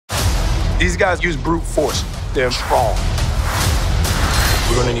These guys use brute force. They're strong.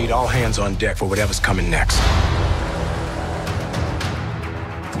 We're gonna need all hands on deck for whatever's coming next.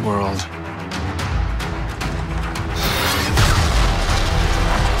 The world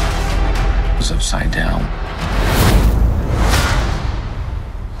is upside down.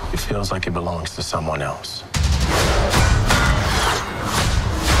 It feels like it belongs to someone else.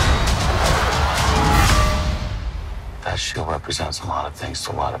 That shield represents a lot of things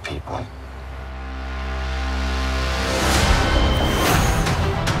to a lot of people.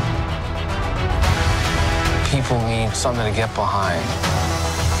 People need something to get behind.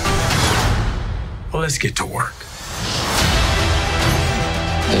 Well, let's get to work.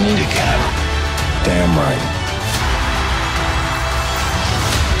 They need a cab. Damn right.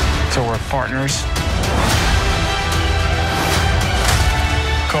 So we're partners?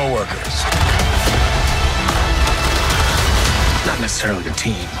 Co-workers. Not necessarily a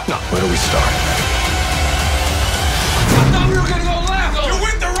team. No, where do we start? I thought we were gonna go left! You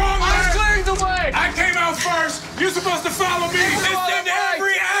went the wrong way! I was clearing the way! I came out first! You're supposed to follow me! It's in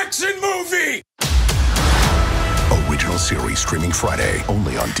every action movie! Original series streaming Friday,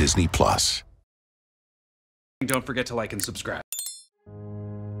 only on Disney+. Don't forget to like and subscribe.